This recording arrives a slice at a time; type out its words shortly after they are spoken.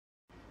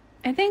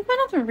I think one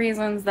of the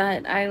reasons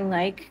that I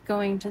like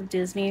going to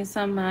Disney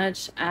so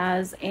much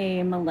as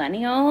a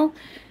millennial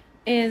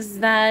is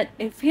that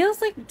it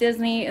feels like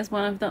Disney is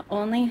one of the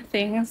only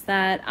things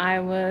that I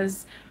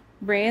was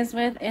raised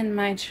with in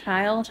my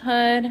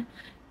childhood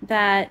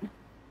that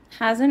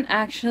hasn't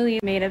actually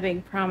made a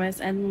big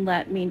promise and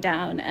let me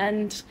down.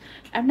 And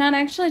I'm not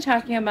actually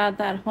talking about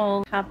that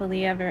whole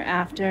happily ever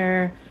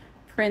after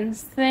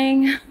prince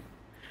thing.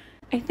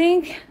 I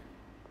think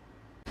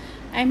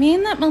I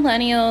mean that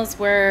millennials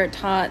were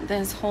taught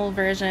this whole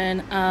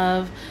version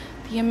of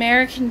the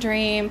American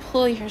dream,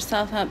 pull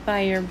yourself up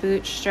by your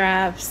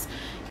bootstraps,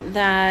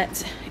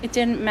 that it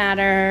didn't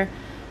matter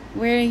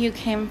where you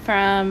came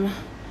from,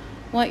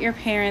 what your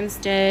parents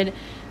did.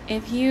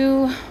 If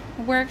you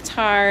worked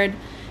hard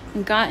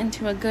and got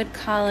into a good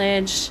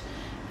college,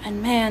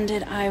 and man,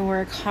 did I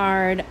work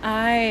hard.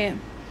 I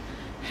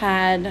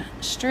had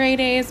straight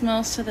A's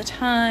most of the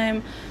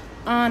time,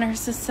 honor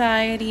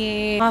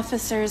society,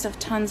 officers of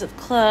tons of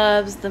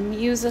clubs, the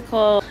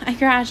musical. I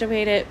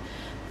graduated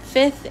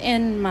fifth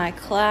in my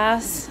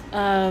class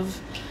of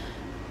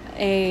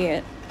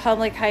a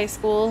public high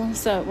school,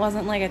 so it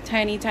wasn't like a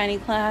tiny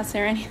class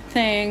or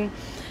anything.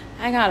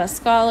 I got a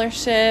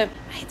scholarship.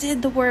 I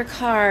did the work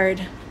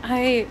hard.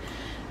 I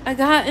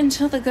got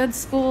into the good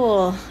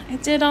school. I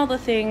did all the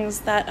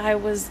things that I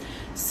was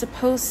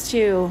supposed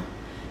to.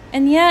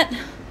 And yet,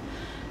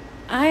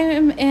 I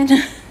am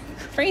in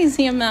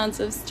crazy amounts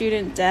of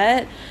student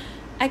debt.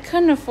 I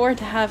couldn't afford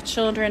to have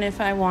children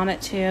if I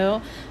wanted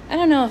to. I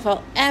don't know if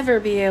I'll ever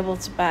be able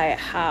to buy a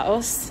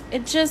house.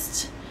 It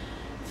just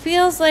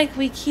feels like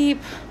we keep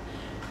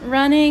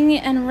running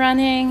and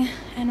running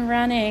and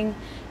running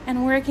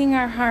and working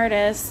our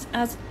hardest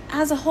as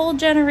a whole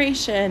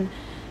generation,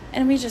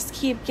 and we just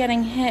keep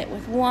getting hit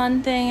with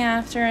one thing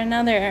after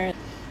another.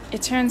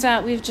 It turns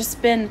out we've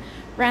just been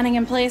running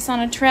in place on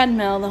a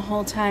treadmill the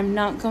whole time,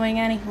 not going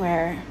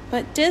anywhere.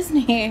 But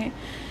Disney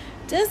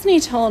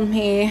told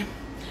me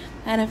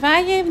that if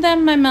I gave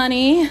them my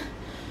money,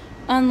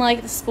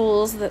 unlike the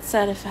schools that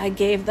said if I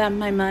gave them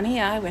my money,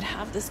 I would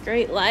have this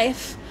great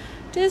life,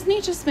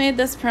 Disney just made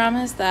this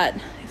promise that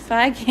if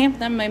I gave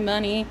them my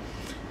money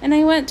and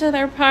I went to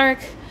their park,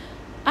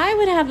 I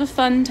would have a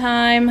fun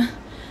time.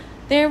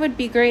 There would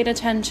be great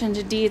attention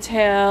to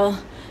detail,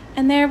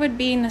 and there would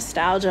be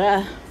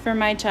nostalgia for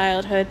my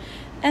childhood.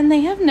 And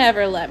they have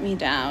never let me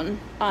down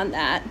on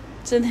that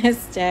to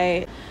this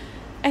day.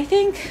 I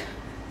think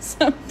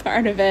some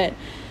part of it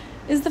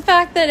is the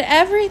fact that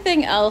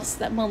everything else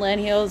that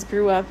millennials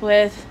grew up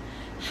with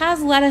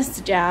has let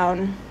us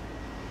down.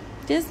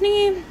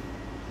 Disney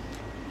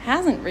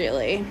hasn't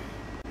really.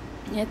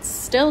 It's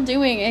still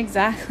doing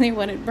exactly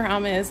what it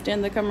promised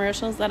in the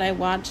commercials that I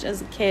watched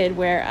as a kid,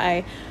 where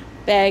I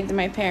begged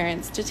my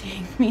parents to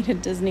take me to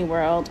Disney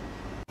World.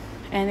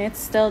 And it's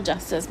still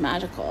just as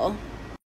magical.